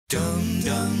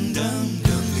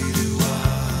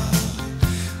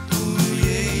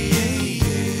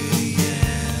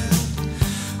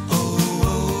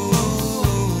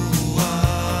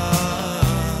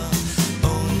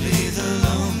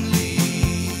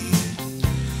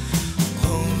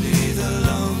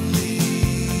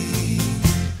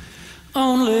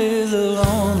Only the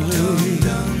lonely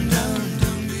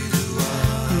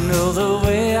know the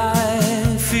way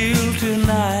I feel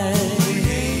tonight.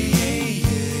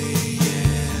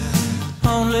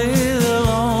 Only the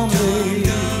lonely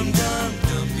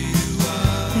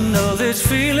know this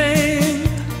feeling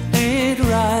ain't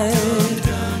right.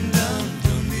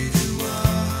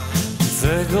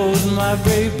 There goes my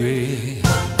baby,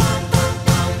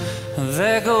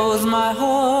 there goes my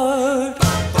heart.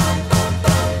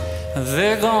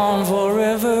 They're gone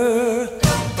forever,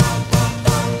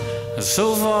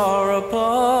 so far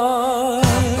apart.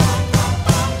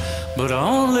 But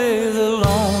only the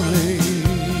lonely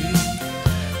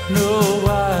know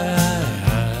why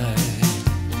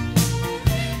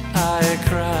I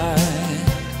cry.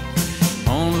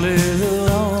 Only the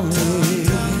lonely.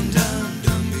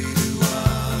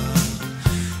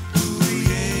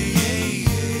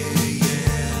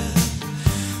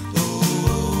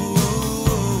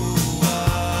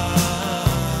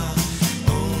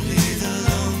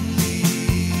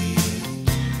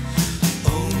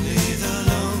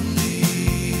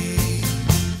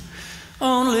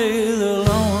 Only the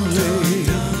lonely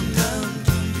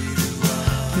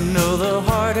know the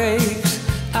heartaches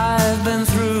I've been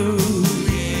through.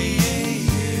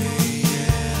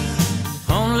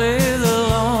 Only the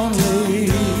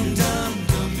lonely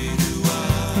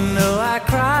know I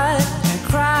cried and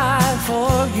cried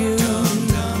for you.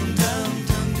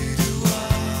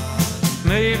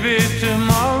 Maybe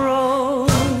tomorrow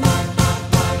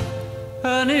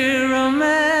a new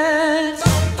romance.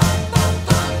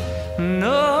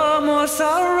 No more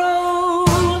sorrow,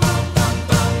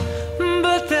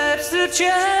 but that's the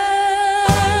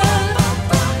chance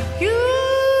you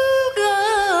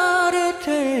gotta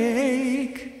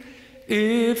take.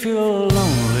 If you're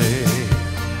lonely,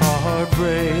 heart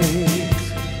breaks.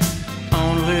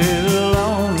 Only the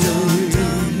lonely.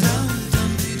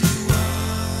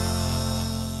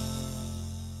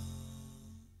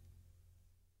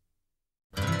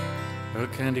 A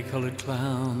candy-colored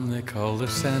clown they call the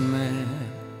Sandman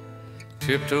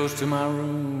tiptoes to my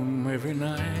room every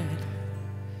night,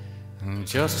 and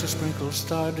just to sprinkle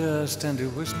stardust and to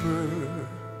whisper,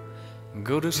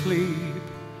 go to sleep,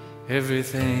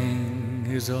 everything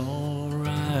is all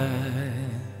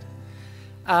right.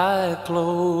 I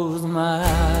close my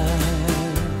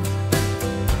eyes,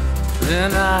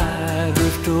 then I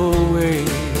drift away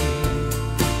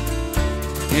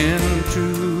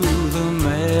into the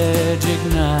magic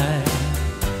night.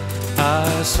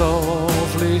 I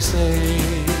softly say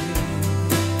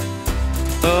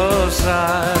a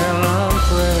silent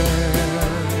prayer,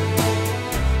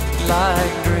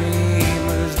 like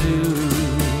dreamers do.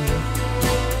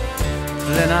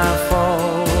 Then I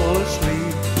fall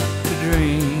asleep to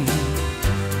dream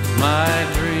my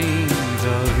dreams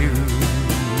of you.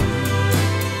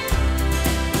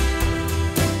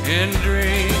 In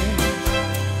dreams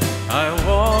I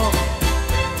walk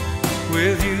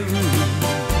with you.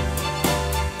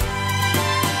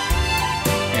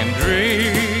 In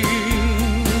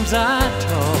dreams I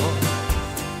talk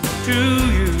to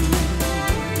you.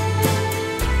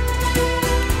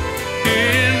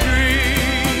 In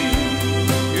dreams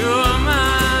you're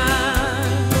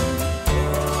mine.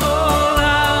 All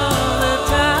of the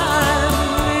time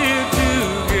we're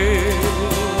together.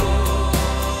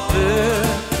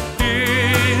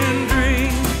 In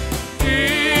dreams.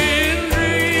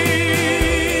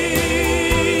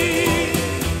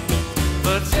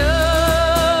 But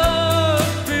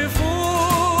just before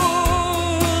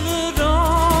the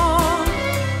dawn,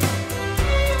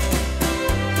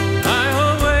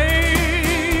 I'll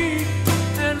wake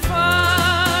and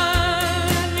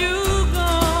find you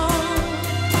gone.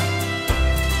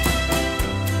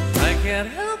 I can't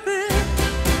help it,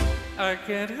 I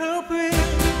can't help it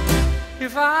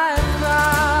if I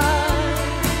cry.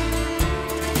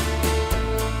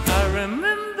 I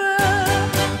remember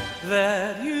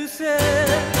that you said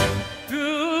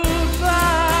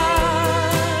goodbye.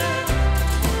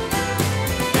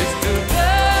 It's too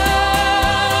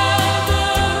bad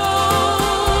that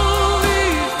all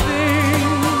these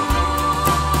things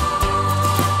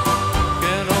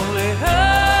can only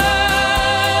happen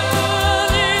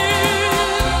in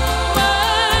my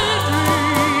dreams.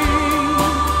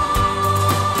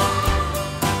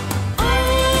 Only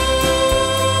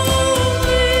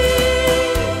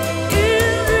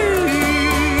in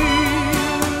dreams.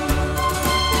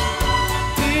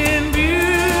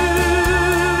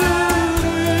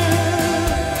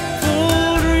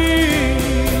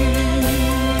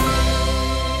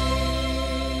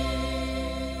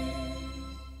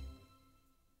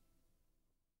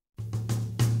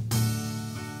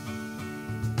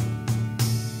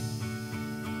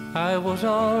 I was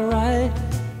alright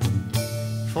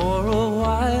for a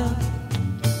while.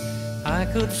 I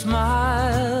could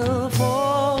smile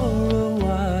for a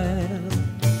while.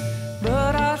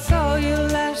 But I saw you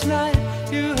last night.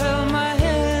 You held my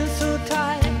hand so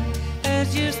tight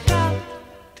as you stopped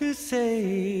to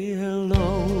say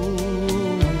hello.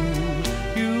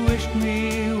 You wished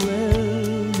me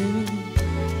well.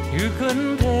 You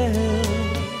couldn't tell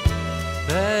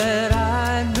that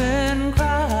I'd been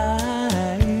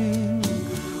crying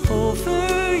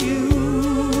over you,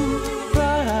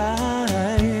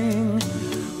 crying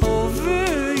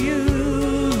over you.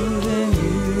 Then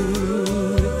you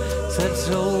said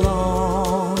so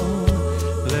long,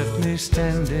 left me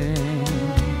standing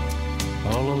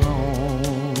all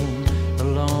alone,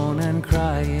 alone and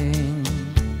crying,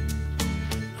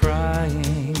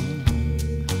 crying,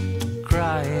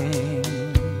 crying,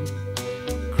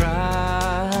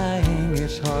 crying.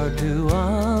 It's hard to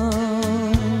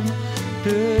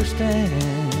understand,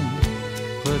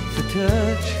 but the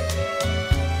touch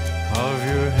of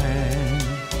your hand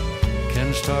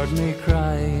can start me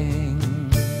crying.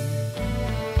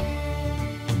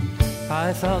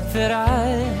 I thought that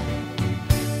I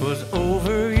was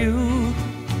over you,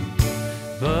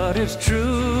 but it's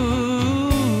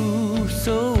true,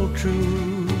 so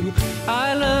true.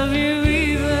 I love you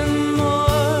even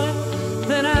more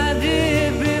than I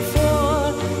did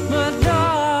before. But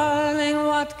darling,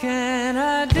 what can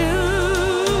I do?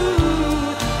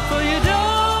 For you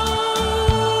don't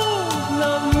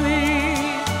love me,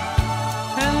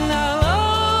 and I'll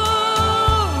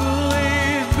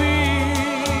always be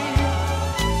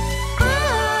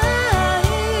crying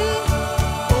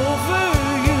over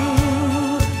you,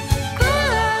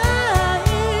 crying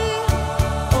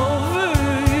over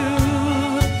you.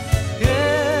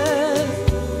 Yes,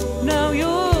 now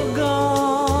you're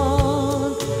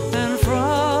gone, and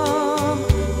from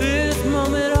this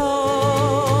moment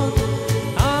on,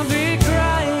 I'll be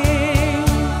crying,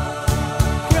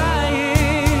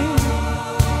 crying,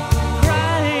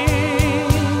 crying,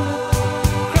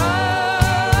 crying,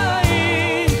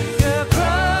 yeah,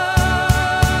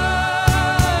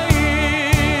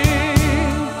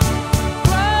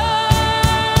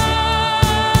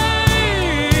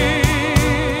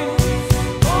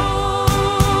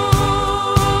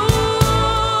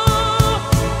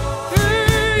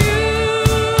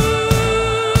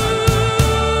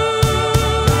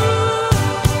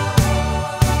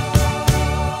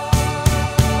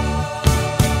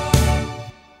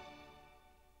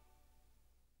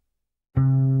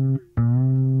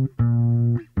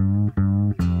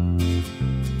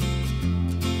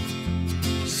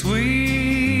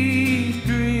 sweet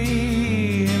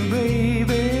dream,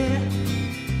 baby.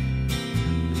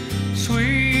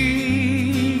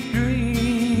 Sweet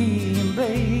dream,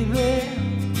 baby.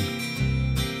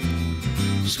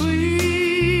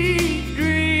 Sweet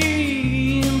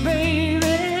dream,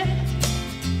 baby.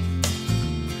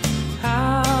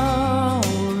 How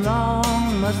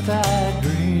long must I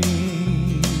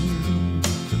dream?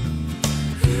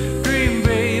 Dream,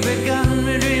 baby, got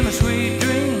me dreaming sweet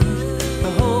dreams the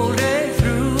whole day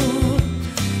through.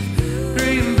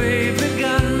 Dream, baby,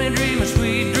 got me dreaming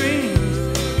sweet dreams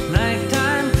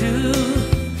nighttime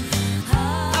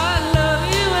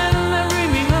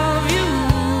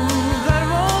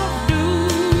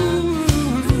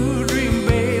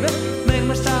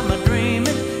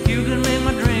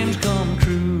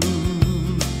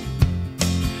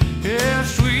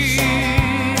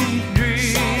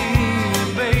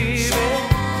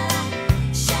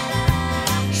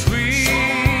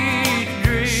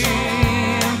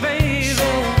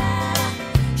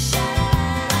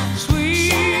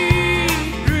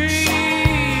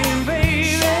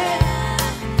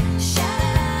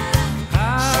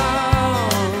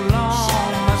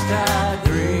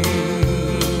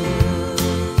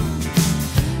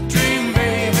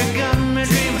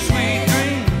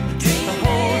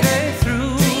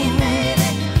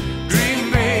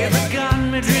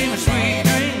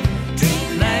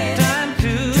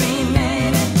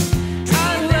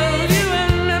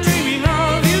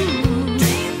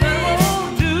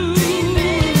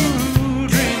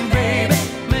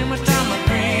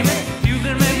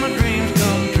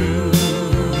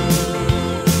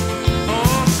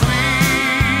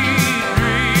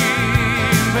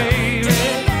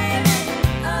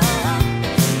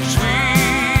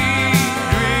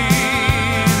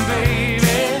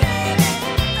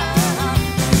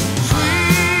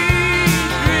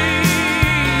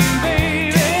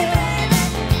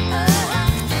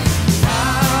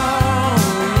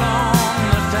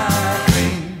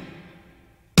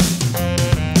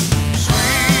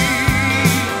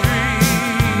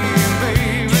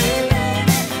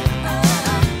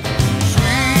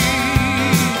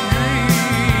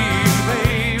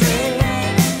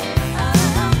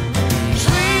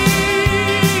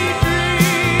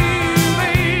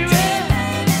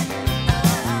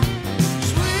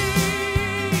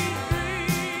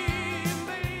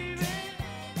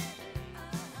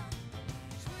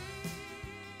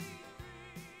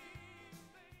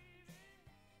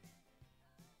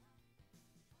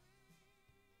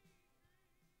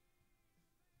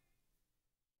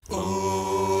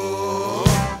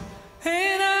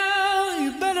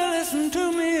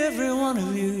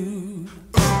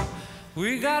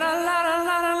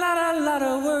got a lot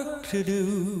of work to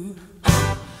do.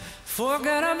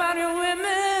 Forget about your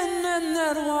women and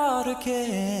that water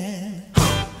can.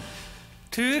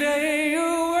 Today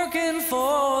you're working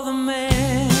for the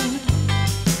man.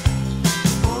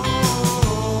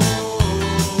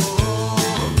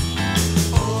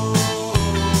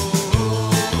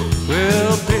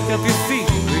 Well, pick up your feet,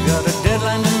 we got a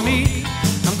deadline to meet.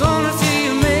 I'm gonna see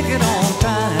you make it on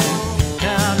time.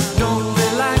 Now don't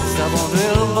relax, I want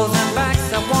elbows and backs.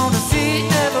 I want to see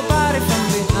everybody from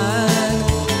behind.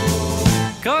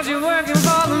 'Cause you're working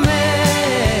for the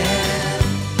man,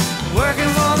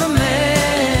 working for the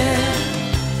man.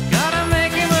 Gotta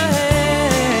make him a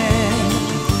hand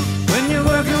when you're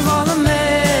working for the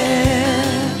man.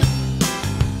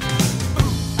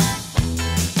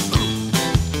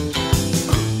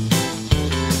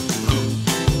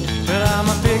 Well, I'm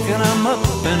a picking him up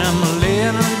and I'm a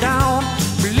laying him down.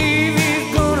 Believe he's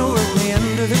gonna work me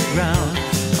into the ground.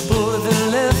 I pull to the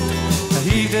left, I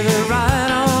heave to the right.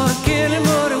 I wanna kill him,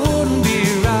 but it wouldn't be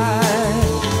right.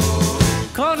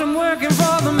 'Cause I'm working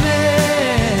for the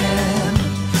man,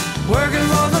 working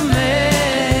for the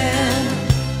man.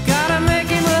 Gotta make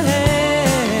him a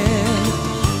hand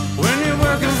when you're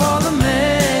working for the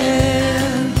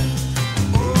man.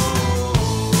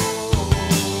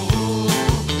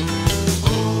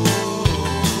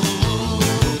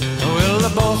 Well,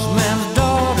 the boss man's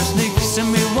daughter sneaks in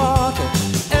me water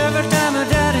every time her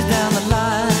daddy's down the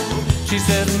line. She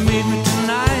said, meet me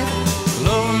tonight,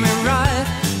 love me right,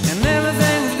 and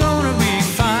everything's gonna be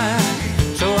fine.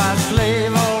 So I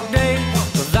slave all day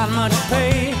without much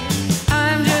pay.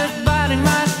 I'm just biding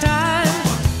my time.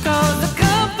 'Cause the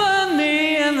company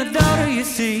and the daughter you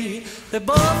see, they're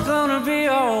both gonna be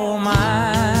all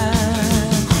mine.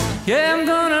 Yeah, I'm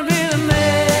gonna be the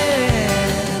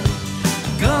man,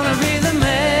 gonna be the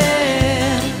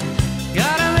man.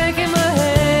 Gotta make him a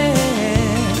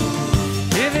hand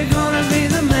if you're gonna be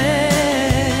the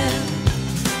man.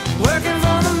 Working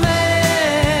for the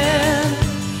man,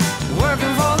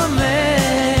 working for the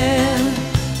man.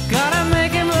 Gotta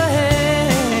make him a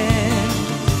hand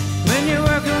when you're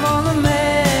working for the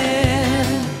man.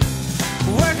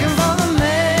 Working for the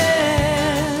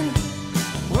man,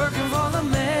 working for the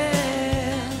man.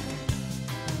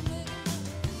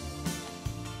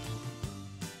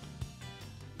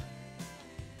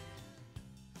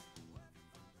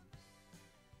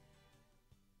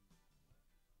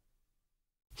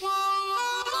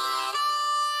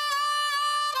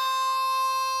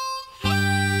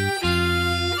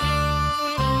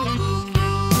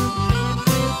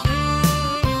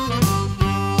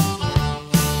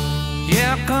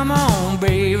 Yeah, come on,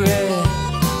 baby.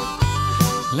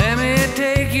 Let me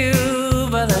take you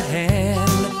by the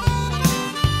hand.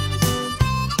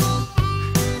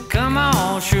 Come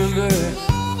on, sugar.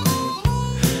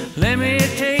 Let me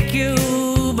take you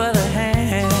by the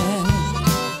hand.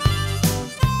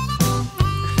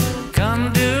 Come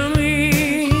to me.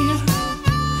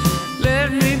 Let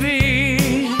me be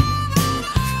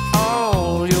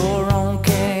all your own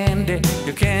candy.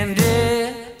 Your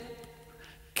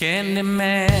candy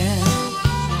man.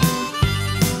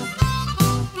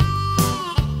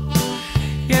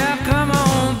 Yeah, come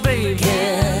on, baby.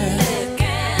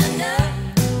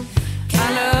 I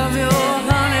love your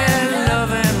honey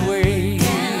loving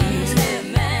ways.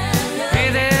 Hey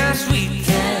there, sweet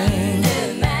thing.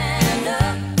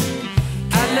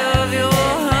 I love your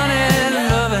honey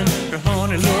loving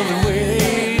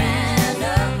ways.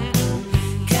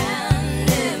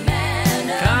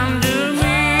 Come to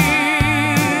me.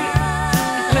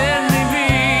 Let me be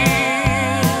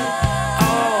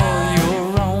all your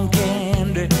own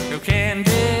candy. Your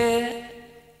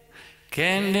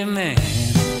candy man.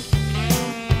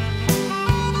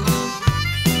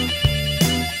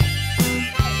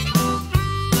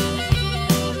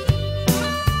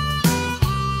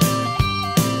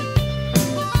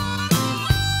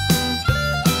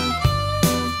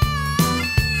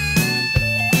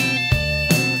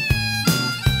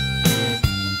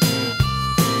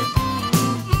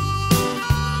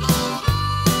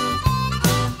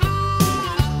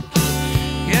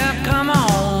 Yeah, come on,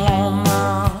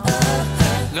 woman.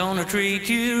 Gonna treat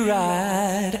you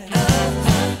right.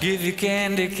 Give you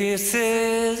candy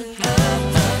kisses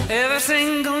every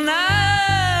single night.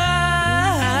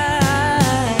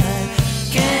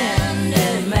 Candy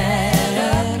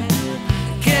man,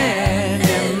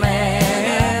 candy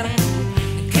man,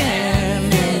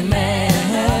 candy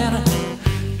man,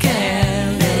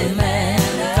 candy man.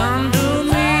 Come to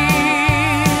me.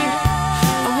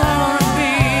 I wanna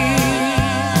be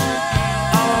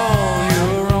all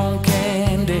your own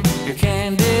candy. Your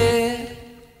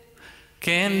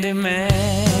candy candy man.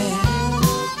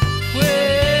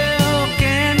 Well,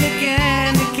 candy,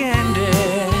 candy, candy,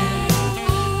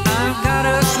 I've got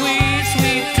a sweet,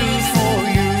 sweet tooth for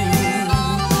you.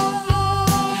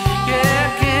 Yeah,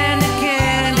 candy,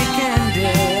 candy,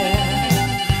 candy,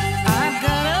 I've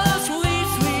got a sweet,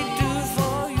 sweet tooth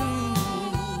for you.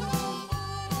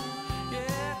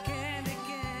 Yeah, candy,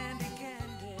 candy,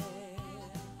 candy, I've got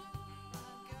a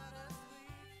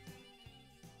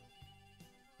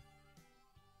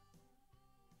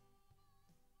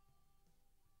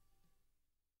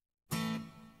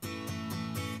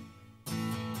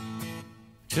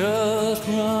just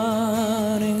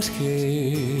running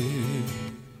scared.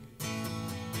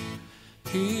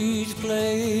 Each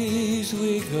place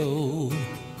we go,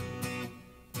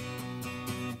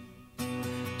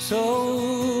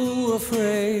 so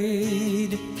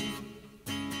afraid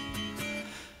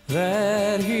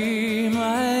that he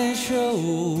might show.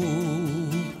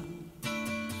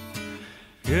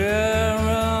 Yeah,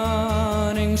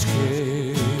 running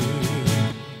scared.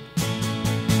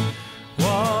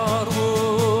 What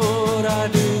would I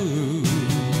do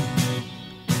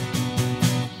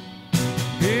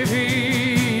if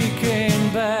he came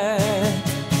back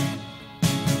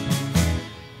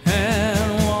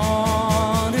and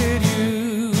wanted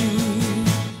you?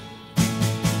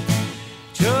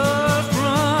 Just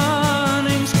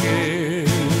running scared,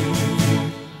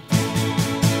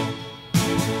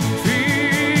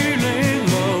 feeling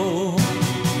low,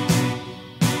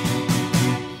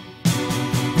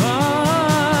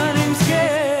 running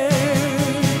scared.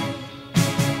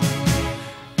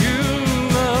 You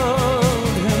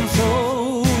loved him so,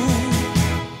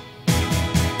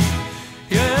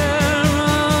 yeah,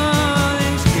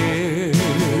 running scared,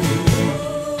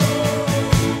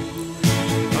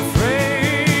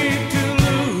 afraid to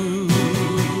lose.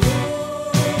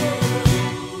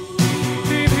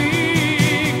 If he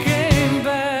came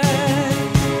back,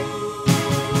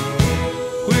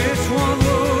 which one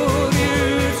would you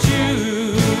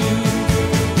choose?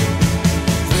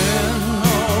 Then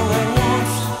all at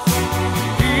once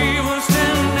he was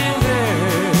standing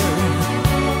there,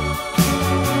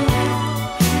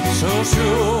 so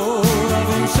sure of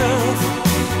himself,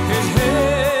 his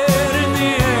head in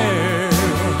the air.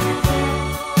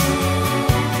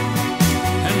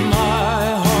 And my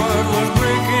heart was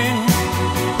breaking.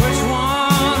 Which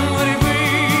one would it be?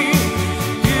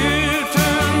 You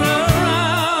turned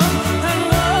around and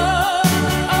walked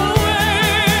away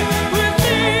with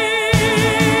me.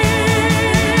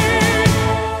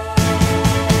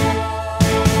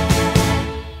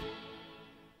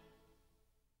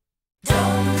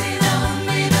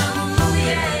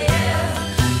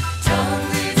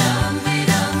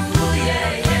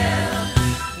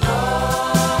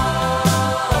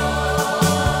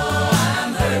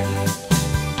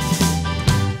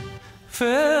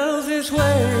 Felt this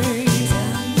way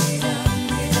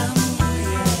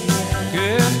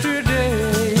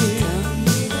yesterday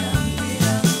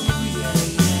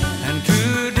and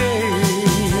today.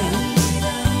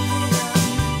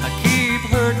 I keep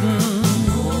hurting,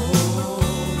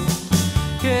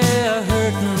 yeah,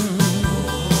 hurting.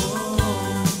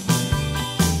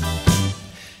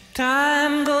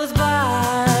 Time goes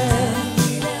by,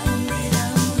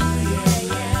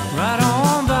 right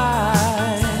on by,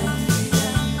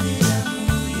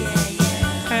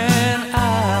 and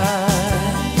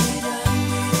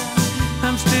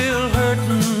I'm still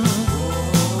hurting,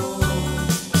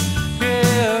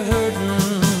 yeah,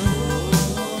 hurting.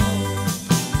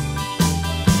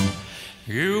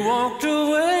 You walked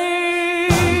away,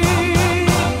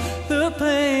 the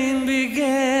pain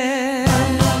began.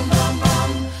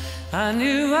 I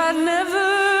knew I'd never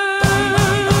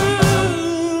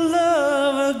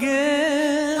love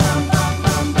again.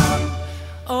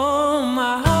 Oh,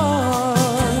 my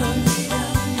heart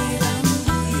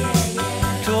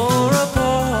tore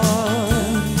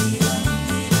apart,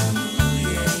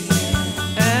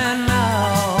 and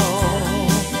now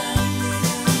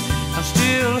I'm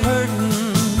still hurting,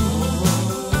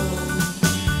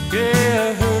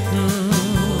 yeah, hurting.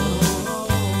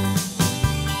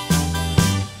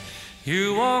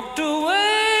 You walked away,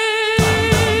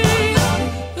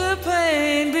 the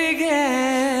pain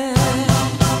began.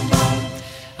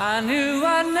 I knew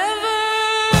I'd never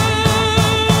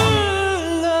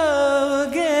love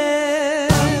again.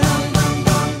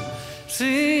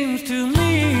 Seems to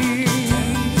me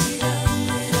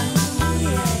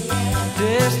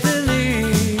destiny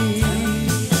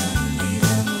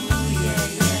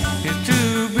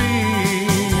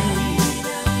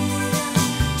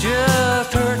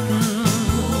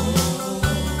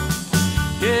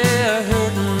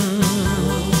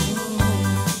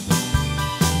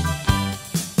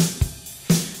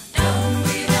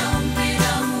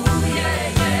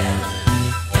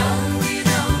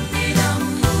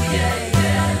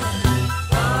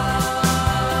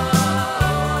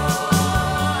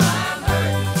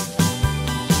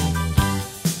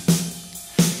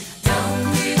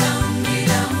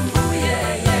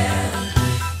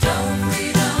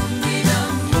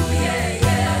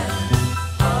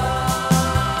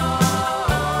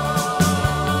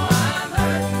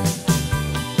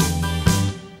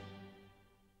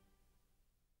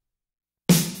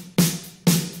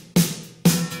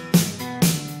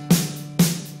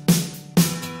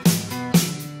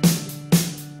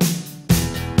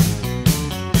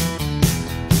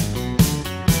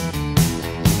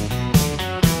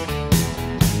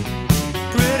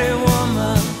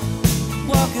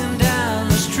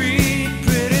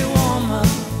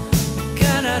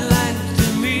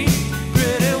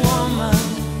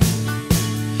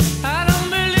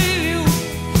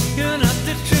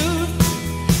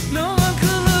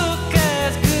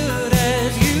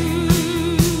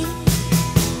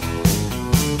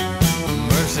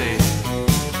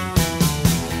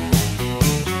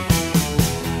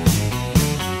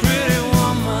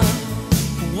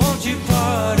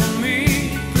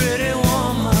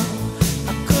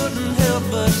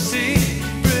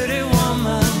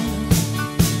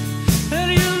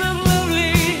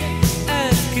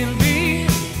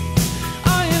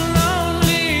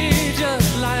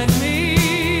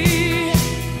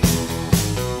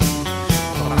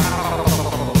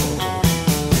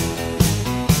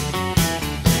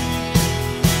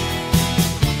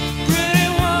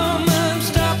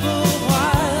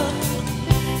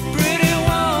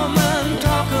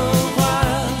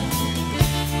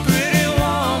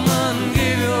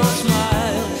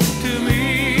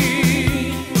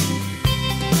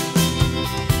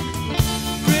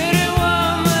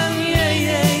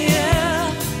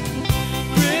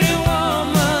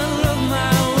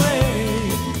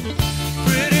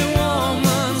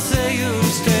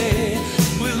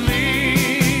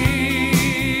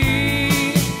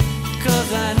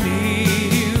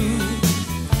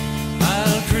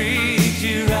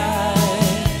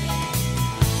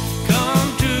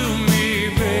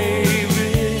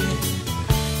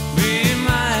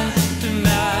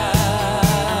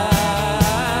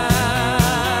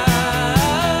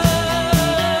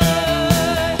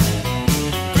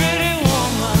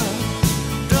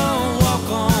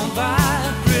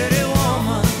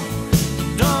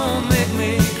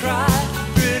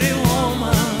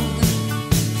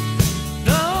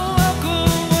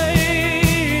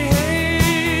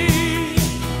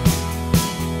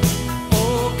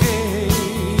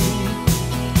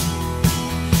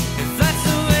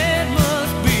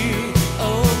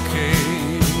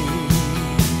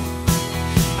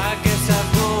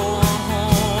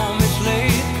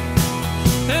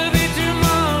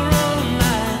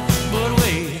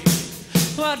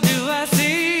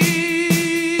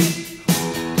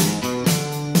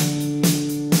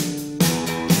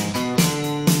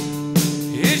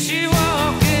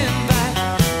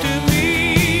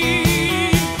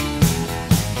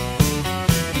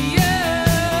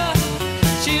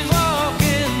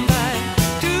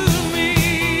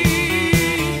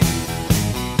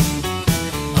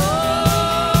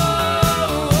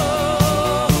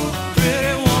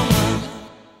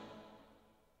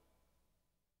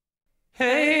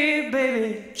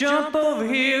jump over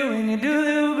here when you do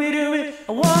the ooby-dooby.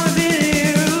 I wanna be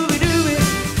there, ooby-dooby,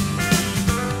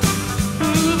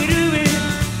 ooby-dooby,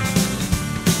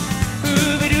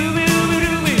 ooby-dooby,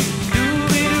 ooby-dooby,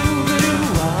 dooby-dooby-doo,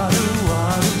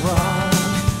 wah-doo-wah-doo-wah.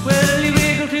 Well, you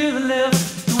wiggle to the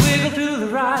left, you wiggle to the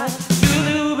right, do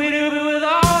the ooby-dooby with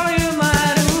all your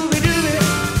might, ooby-dooby,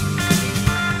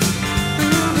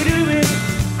 ooby-dooby,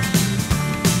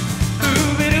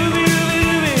 ooby-dooby,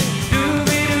 ooby-dooby,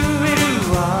 dooby-dooby-doo,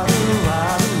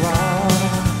 wah-doo-wah-doo-wah.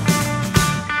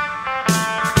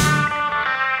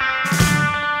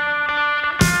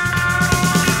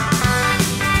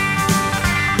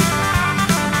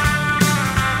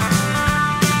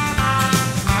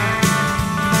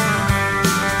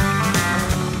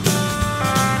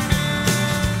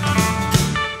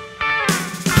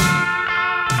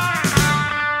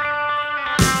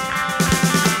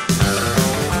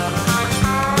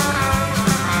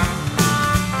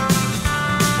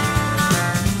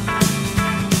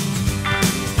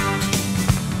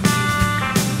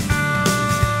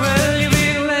 Well, you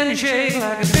wiggle and you shake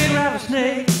like a big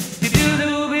rattlesnake. You do the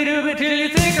ooby-dooby till you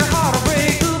think your heart will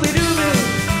break. Ooby-dooby,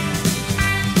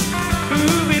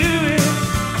 ooby-dooby,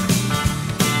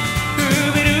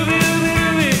 ooby-dooby,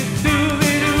 ooby-dooby,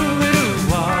 dooby-dooby-doo,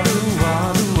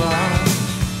 wah-doo-wah-doo-wah.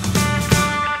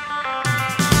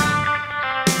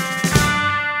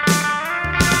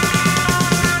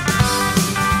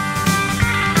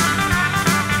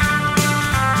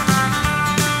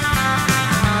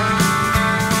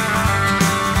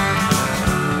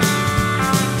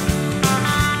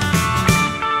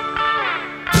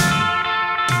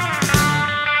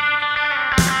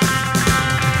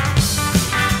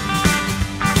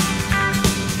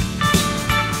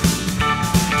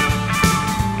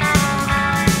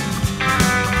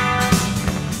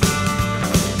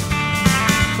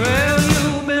 Well,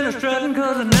 you've been a-strutting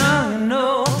 'cause now you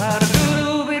know how to do the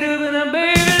ooby-dooby. Now,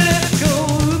 baby, let's go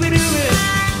ooby-dooby,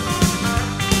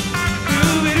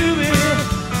 ooby-dooby,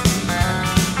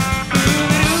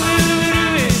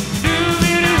 ooby-dooby,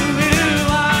 dooby-dooby-doo,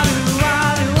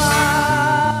 wah-doo-wah-doo-wah.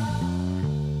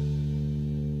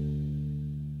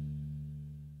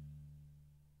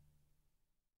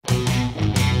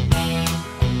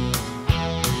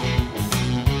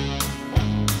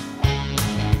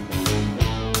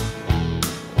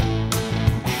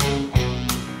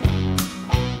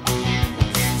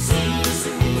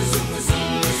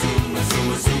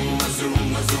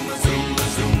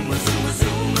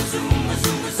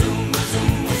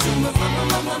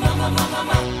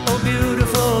 Oh,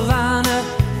 beautiful Lana,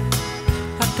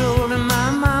 I told her my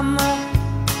mama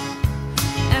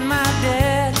and my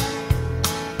dad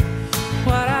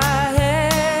what I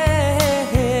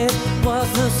had was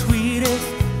the sweetest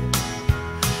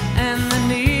and the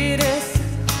neatest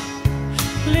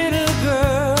little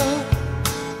girl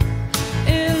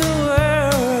in the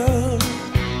world.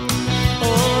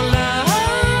 Oh, la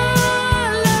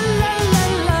la la la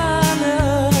Lana.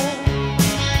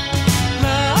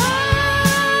 La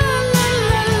la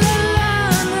la la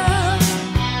Lana,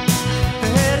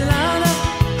 hey Lana,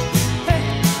 hey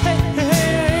hey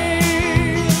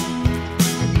hey.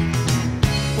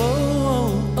 Whoa,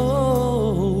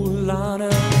 oh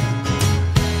Lana,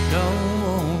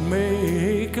 don't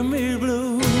make me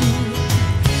blue.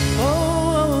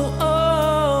 Oh,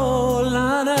 oh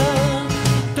Lana,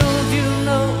 don't you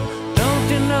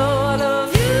know I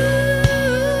love you?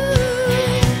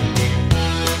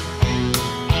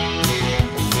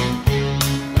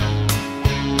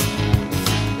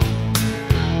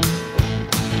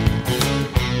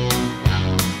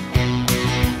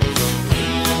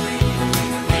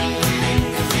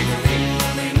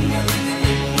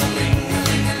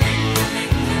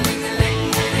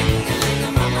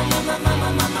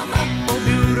 Oh,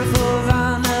 beautiful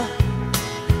Lana,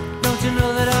 don't you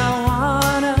know that I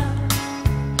wanna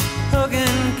hug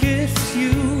and kiss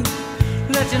you,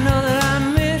 let you know that I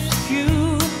miss you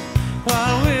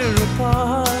while we're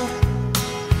apart.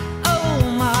 Oh,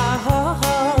 my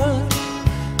heart,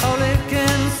 all it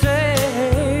can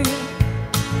say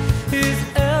is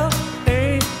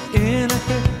L-A-N,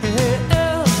 L-A-N,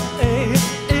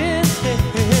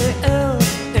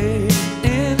 L-A-N,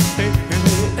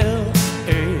 L-A-N.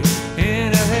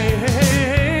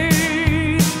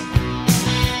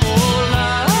 Oh, la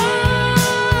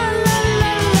la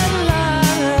la la la.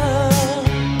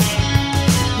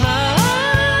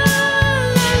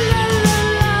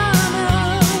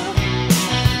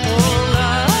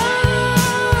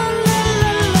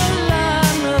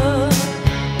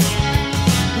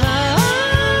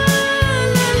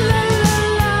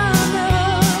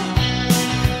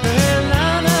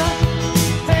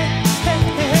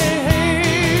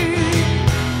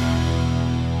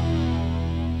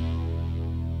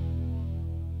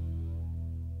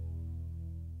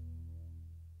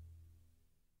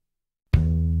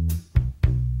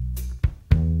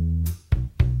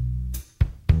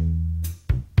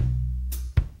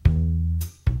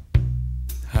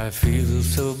 I feel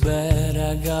so bad,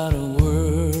 I got a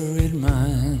worried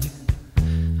mind.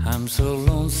 I'm so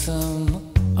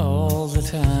lonesome all the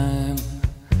time,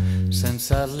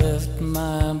 since I left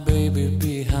my baby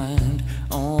behind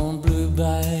on Blue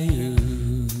Bayou.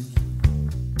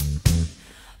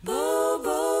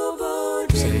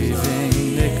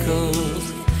 Saving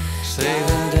nickels,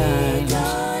 saving dimes,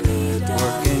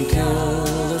 working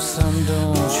till the sun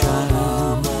don't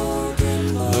shine,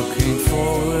 looking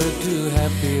forward to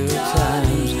happier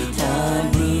times on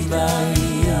Blue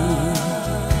Bayou.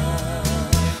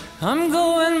 I'm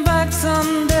going back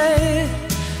someday,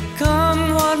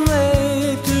 come what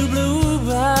may, to Blue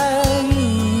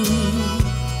Bayou,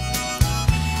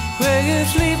 where you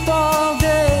sleep all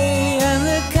day and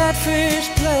the catfish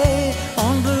play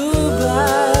on Blue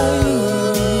Bayou.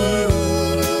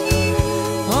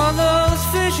 On those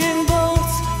fishing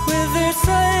boats with their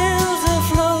sails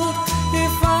afloat,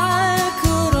 if I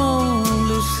could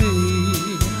only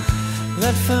see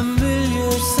that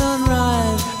familiar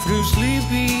sunrise through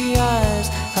sleepy eyes,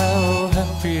 how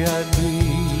happy I'd be.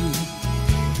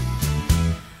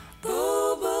 Oh,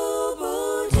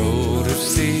 to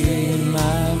see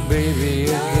my baby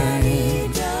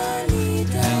again,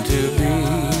 and to be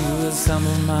with some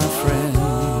of my friends.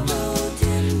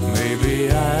 Maybe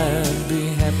I'd be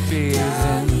happy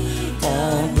then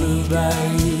on Blue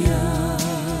Bayou.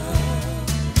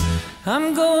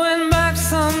 I'm going back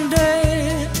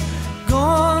someday,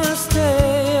 gonna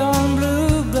stay on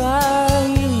Blue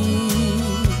Bayou,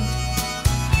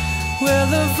 where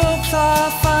the folks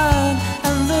are